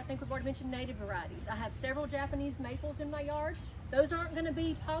choose, like I think we've already mentioned, native varieties. I have several Japanese maples in my yard. Those aren't going to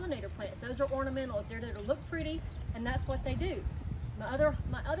be pollinator plants. Those are ornamentals. They're there to look pretty, and that's what they do. My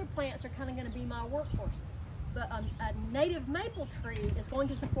other plants are kind of going to be my workhorses. But a native maple tree is going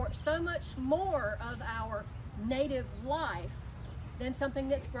to support so much more of our native life than something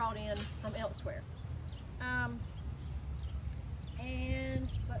that's brought in from elsewhere.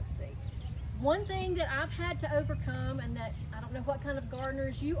 And let's see. One thing that I've had to overcome, and that I don't know what kind of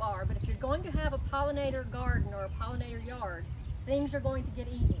gardeners you are, but if you're going to have a pollinator garden or a pollinator yard, things are going to get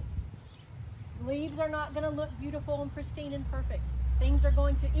eaten. Leaves are not going to look beautiful and pristine and perfect. Things are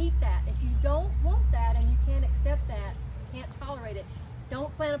going to eat that. If you don't want that and you can't accept that, can't tolerate it,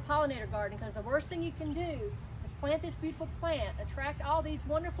 don't plant a pollinator garden, because the worst thing you can do is plant this beautiful plant, attract all these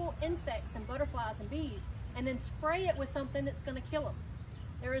wonderful insects and butterflies and bees, and then spray it with something that's going to kill them.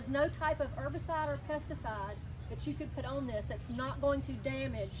 There is no type of herbicide or pesticide that you could put on this that's not going to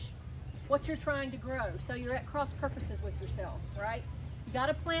damage what you're trying to grow. So you're at cross purposes with yourself, right? You got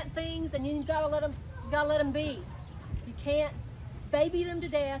to plant things, and you got to let them be. You can't baby them to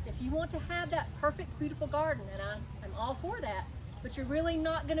death. If you want to have that perfect, beautiful garden, and I'm all for that, but you're really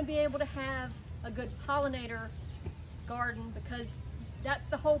not going to be able to have a good pollinator garden, because that's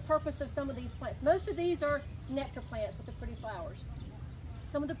the whole purpose of some of these plants. Most of these are nectar plants with the pretty flowers.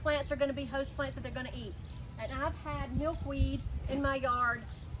 Some of the plants are going to be host plants that they're going to eat. And I've had milkweed in my yard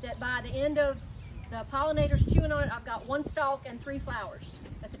that by the end of the pollinators chewing on it, I've got 1 stalk and 3 flowers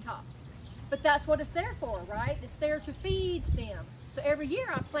at the top. But that's what it's there for, right? It's there to feed them. So every year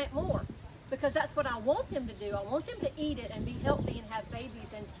I plant more, because that's what I want them to do. I want them to eat it and be healthy and have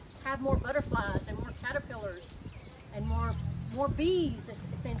babies and have more butterflies and more caterpillars and more bees,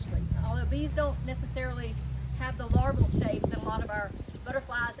 essentially. Although bees don't necessarily have the larval stage that a lot of our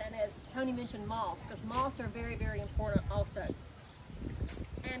butterflies, and as Tony mentioned, moths, because moths are very, very important also.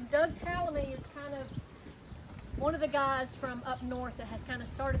 And Doug Tallamy is kind of one of the guys from up north that has kind of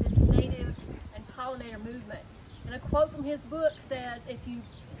started this native and pollinator movement. And a quote from his book says,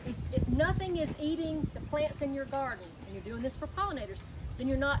 if nothing is eating the plants in your garden, and you're doing this for pollinators, then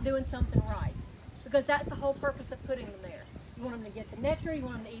you're not doing something right. Because that's the whole purpose of putting them there. You want them to get the nectar, you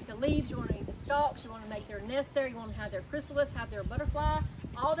want them to eat the leaves, you want them to eat the stalks, you want them to make their nest there, you want them to have their chrysalis, have their butterfly.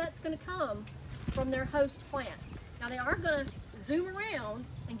 All that's going to come from their host plant. Now they are going to zoom around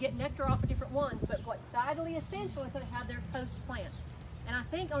and get nectar off of different ones, but what's vitally essential is that they have their host plants. And I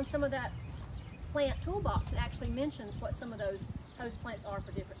think on some of that plant toolbox, it actually mentions what some of those host plants are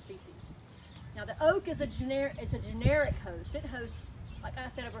for different species. Now the oak is a generic host. It hosts, like I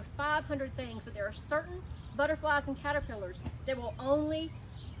said, over 500 things, but there are certain butterflies and caterpillars that will only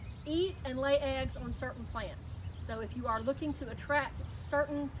eat and lay eggs on certain plants. So if you are looking to attract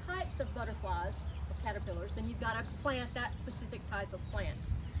certain types of butterflies or caterpillars, then you've got to plant that specific type of plant.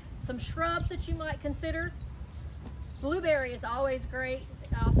 Some shrubs that you might consider: blueberry is always great. It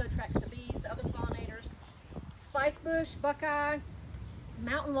also attracts the bees, the other pollinators. Spicebush, buckeye,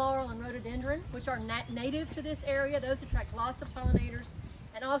 mountain laurel, and rhododendron, which are native to this area. Those attract lots of pollinators.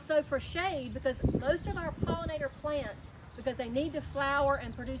 And also for shade, because most of our pollinator plants, because they need to flower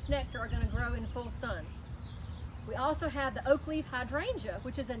and produce nectar, are going to grow in full sun. We also have the oak leaf hydrangea,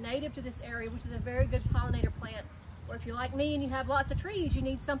 which is a native to this area, which is a very good pollinator plant. Or if you're like me and you have lots of trees, you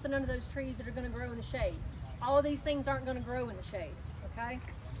need something under those trees that are going to grow in the shade. All of these things aren't going to grow in the shade, okay?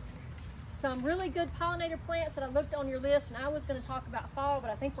 Some really good pollinator plants that I looked on your list, and I was going to talk about fall, but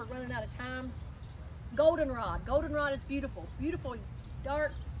I think we're running out of time. Goldenrod. Goldenrod is beautiful. Beautiful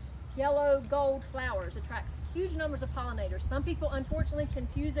dark yellow gold flowers. Attracts huge numbers of pollinators. Some people unfortunately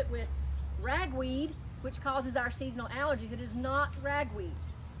confuse it with ragweed, which causes our seasonal allergies. It is not ragweed.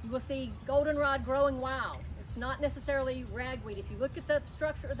 You will see goldenrod growing wild. It's not necessarily ragweed. If you look at the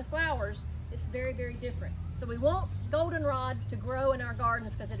structure of the flowers, it's very, very different. So we want goldenrod to grow in our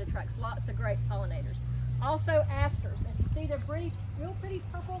gardens because it attracts lots of great pollinators. Also asters. As you see, they're pretty, real pretty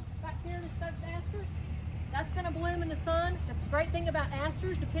purple back there, the stuffed asters. That's going to bloom in the sun. The great thing about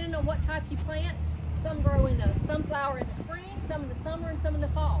asters, depending on what type you plant, some grow in the sunflower in the spring, some in the summer, and some in the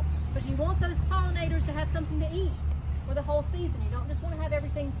fall. Because you want those pollinators to have something to eat for the whole season. You don't just want to have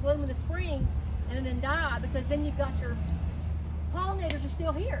everything bloom in the spring and then die, because then you've got your pollinators are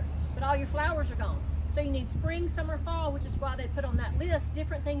still here, but all your flowers are gone. So you need spring, summer, fall, which is why they put on that list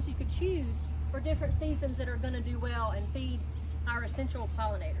different things you could choose for different seasons that are going to do well and feed our essential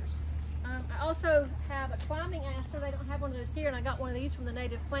pollinators. I also have a climbing aster. They don't have one of those here, and I got one of these from the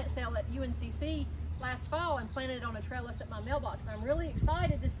native plant sale at UNCC last fall and planted it on a trellis at my mailbox. I'm really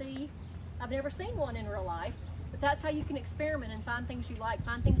excited to see. I've never seen one in real life, but that's how you can experiment and find things you like,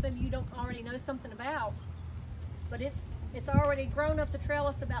 find things maybe you don't already know something about. But it's already grown up the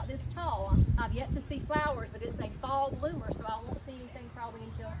trellis about this tall. I've yet to see flowers, but it's a fall bloomer, so I won't see anything probably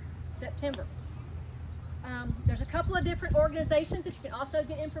until September. There's a couple of different organizations that you can also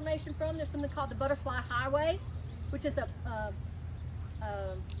get information from. There's something called the Butterfly Highway, which is a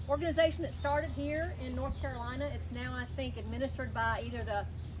organization that started here in North Carolina. It's now, I think, administered by either the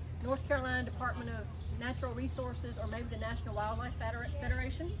North Carolina Department of Natural Resources or maybe the National Wildlife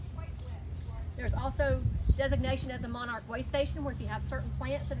Federation. There's also designation as a monarch way station, where if you have certain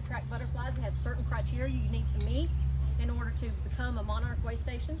plants that attract butterflies, they have certain criteria you need to meet in order to become a monarch way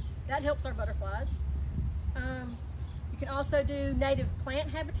station. That helps our butterflies. You can also do native plant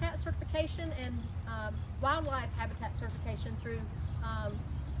habitat certification and wildlife habitat certification through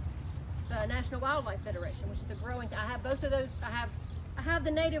the National Wildlife Federation, which is a growing thing. I have both of those. I have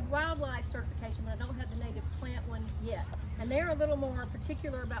the native wildlife certification, but I don't have the native plant one yet. And they're a little more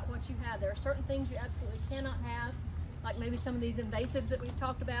particular about what you have. There are certain things you absolutely cannot have, like maybe some of these invasives that we've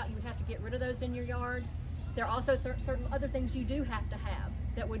talked about. You would have to get rid of those in your yard. There are also certain other things you do have to have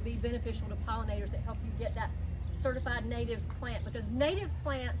that would be beneficial to pollinators that help you get that certified native plant, because native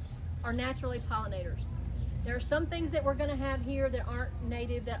plants are naturally pollinators. There are some things that we're going to have here that aren't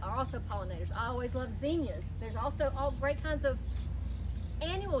native that are also pollinators. I always love zinnias. There's also all great kinds of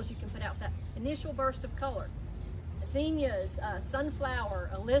annuals you can put out that initial burst of color. Zinnias, sunflower,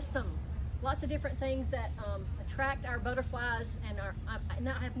 alyssum, lots of different things that attract our butterflies. And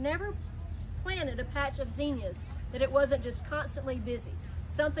I have never planted a patch of zinnias that it wasn't just constantly busy.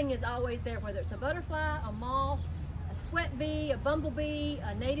 Something is always there, whether it's a butterfly, a moth, a sweat bee, a bumblebee,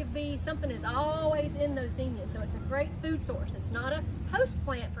 a native bee. Something is always in those zinnias. So it's a great food source. It's not a host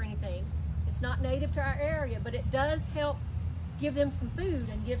plant for anything. It's not native to our area, but it does help give them some food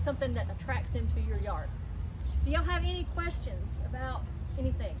and give something that attracts them to your yard. Do y'all have any questions about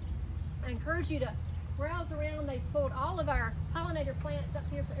anything? I encourage you to browse around. They've pulled all of our pollinator plants up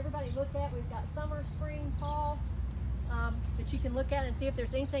here for everybody to look at. We've got summer, spring, fall that you can look at and see if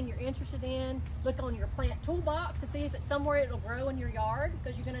there's anything you're interested in. Look on your plant toolbox to see if it's somewhere it'll grow in your yard,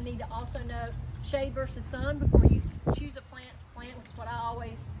 because you're going to need to also know shade versus sun before you choose a plant to plant, which is what I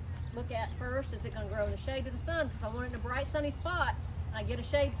always look at first. Is it going to grow in the shade or the sun? Because I want it in a bright sunny spot and I get a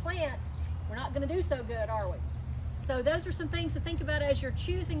shade plant, we're not going to do so good, are we? So those are some things to think about as you're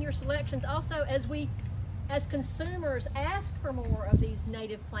choosing your selections. Also, as we as consumers ask for more of these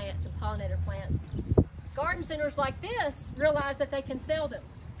native plants and pollinator plants, garden centers like this realize that they can sell them.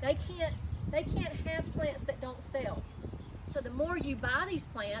 They can't have plants that don't sell. So the more you buy these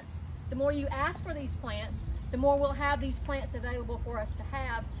plants, the more you ask for these plants, the more we'll have these plants available for us to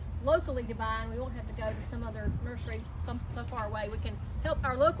have locally to buy, and we won't have to go to some other nursery so far away. We can help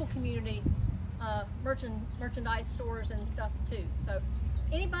our local community merchandise stores and stuff too. So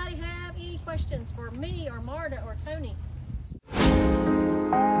anybody have any questions for me or Marta or Tony